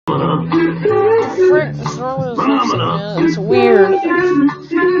frick is wrong with his lip sync, man? It's weird.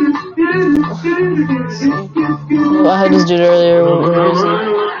 Let's see. Well, I had this dude earlier. Where is he?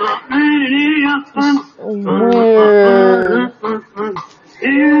 Weird.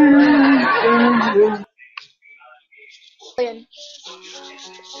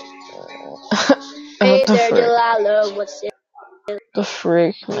 Hey there, Delilah. What's it? The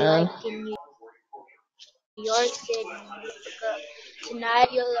freak, man. Like in New York City,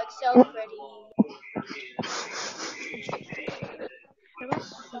 tonight you look so pretty.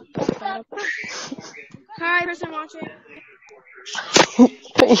 Hi, person watching.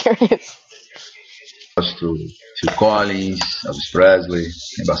 Gosto de Phil Collins, Elvis Presley,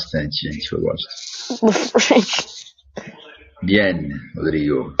 tem bastante gente que eu gosto. Bien,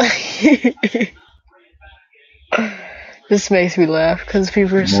 Rodrigo. This makes me laugh because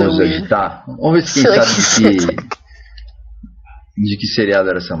people are so weird. Agitar. Vamos ver se quem sabe de que seriado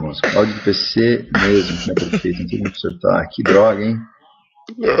era essa música. Áudio do PC mesmo, como é que é feito? Não tem como consertar. Que droga, hein?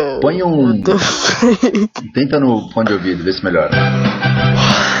 Põe Tenta no fone de ouvido, vê se melhora.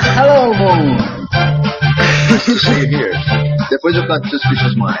 Hello, Moon! Nice to see you here. Depois eu canto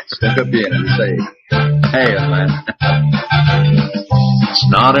Suspicious Minds. Tem Campinas, isso aí. Hey, man. It's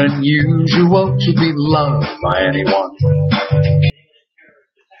not unusual to be loved by anyone.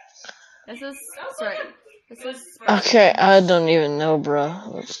 This is. Okay, I don't even know, bro.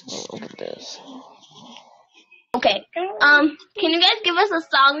 Let's look at this. Okay. Can you guys give us a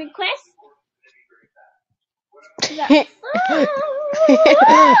song request?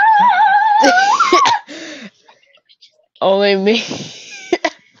 Only me.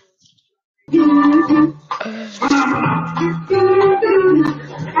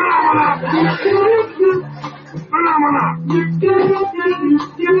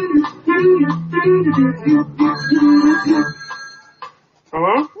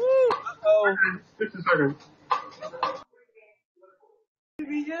 Hello? Oh, just a second.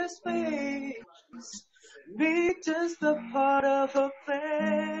 Be just a part of a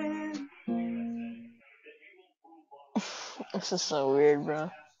plan. This is so weird, bro.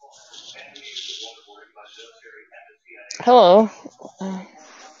 Hello.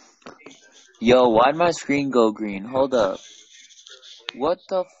 Yo, why'd my screen go green? Hold up. What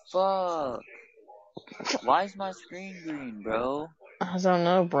the fuck? Why is my screen green, bro? I don't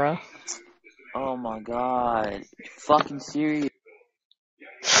know, bro. Oh my god. You fucking serious?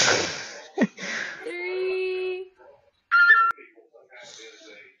 3.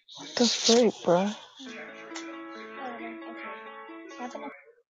 What the freak, bro?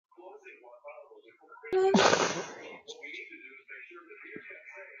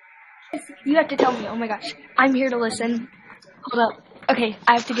 You have to tell me. Oh my gosh. I'm here to listen. Hold up. Okay,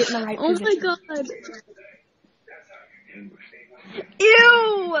 I have to get in the right position. Oh my god.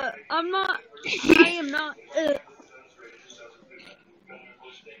 Ew! I am not.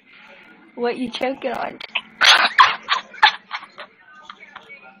 What you choking on?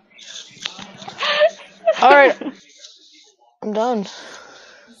 Alright. I'm done.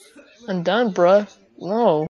 I'm done, bruh. No.